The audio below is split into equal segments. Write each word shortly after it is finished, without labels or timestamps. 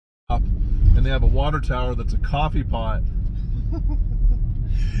and they have a water tower that's a coffee pot.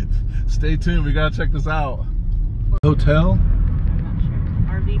 Stay tuned, we gotta check this out. Hotel? I'm not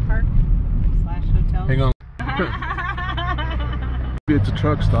sure. RV park / hotel. Hang on. It's a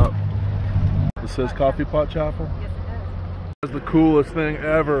truck stop. It says Coffee Pot Chapel. Yes, it does. That's the coolest thing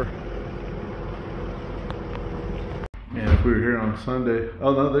ever. And if we were here on Sunday,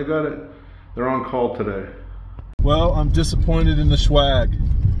 oh no, they got it. They're on call today. Well, I'm disappointed in the swag.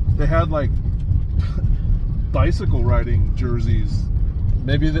 They had like bicycle riding jerseys.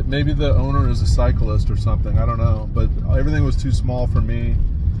 Maybe the owner is a cyclist or something. I don't know, but everything was too small for me.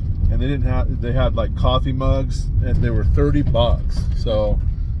 And they had like coffee mugs, and they were $30. So,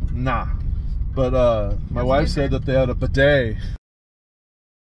 nah. But my wife said that they had a bidet.